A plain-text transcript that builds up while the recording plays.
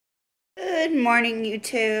Good morning,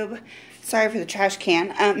 YouTube. Sorry for the trash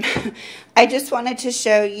can. I just wanted to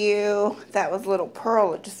show you, that was little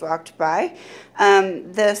Pearl that just walked by,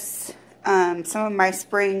 some of my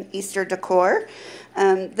spring Easter decor.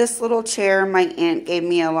 This little chair my aunt gave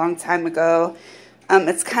me a long time ago.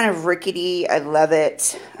 It's kind of rickety. I love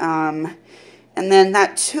it. And then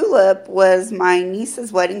that tulip was my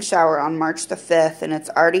niece's wedding shower on March the 5th, and it's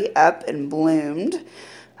already up and bloomed.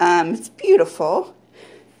 It's beautiful.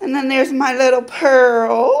 And then there's my little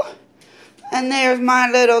Pearl. And there's my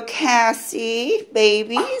little Cassie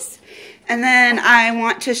babies. And then I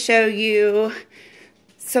want to show you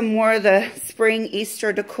some more of the spring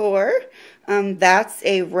Easter decor. That's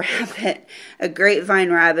a rabbit, a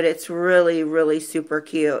grapevine rabbit. It's really, really super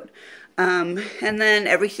cute. And then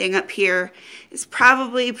everything up here is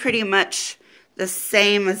probably pretty much the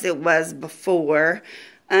same as it was before.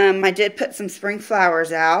 I did put some spring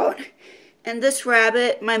flowers out. And this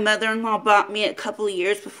rabbit, my mother-in-law bought me a couple of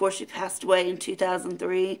years before she passed away in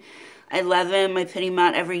 2003. I love him. I put him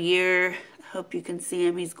out every year. I hope you can see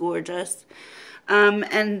him. He's gorgeous.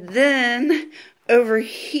 And then over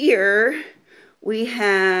here we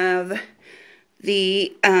have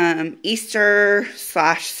the Easter /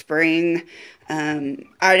 spring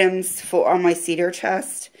items on my cedar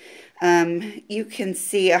chest. You can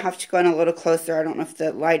see, I have to go in a little closer. I don't know if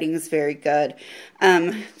the lighting is very good.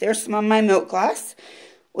 There's some of my milk glass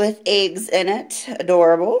with eggs in it.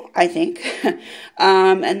 Adorable, I think.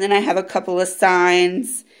 And then I have a couple of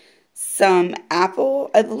signs. Some apple,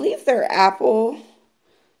 I believe they're apple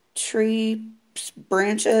tree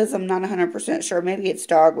branches. I'm not 100% sure. Maybe it's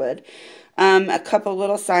dogwood. A couple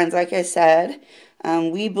little signs, like I said.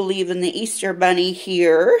 We believe in the Easter Bunny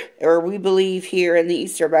here, or we believe here in the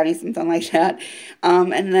Easter Bunny, something like that.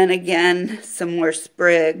 And then again, some more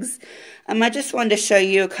sprigs. I just wanted to show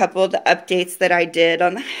you a couple of the updates that I did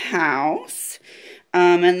on the house.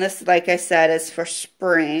 And this, like I said, is for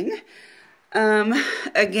spring.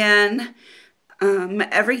 Again,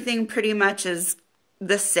 everything pretty much is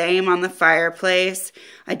the same on the fireplace.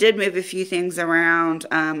 I did move a few things around.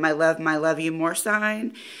 I love my Love You More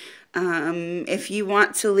sign. If you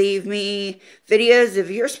want to leave me videos of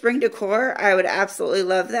your spring decor, I would absolutely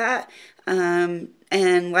love that.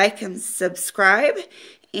 And like and subscribe,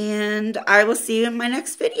 and I will see you in my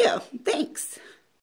next video. Thanks.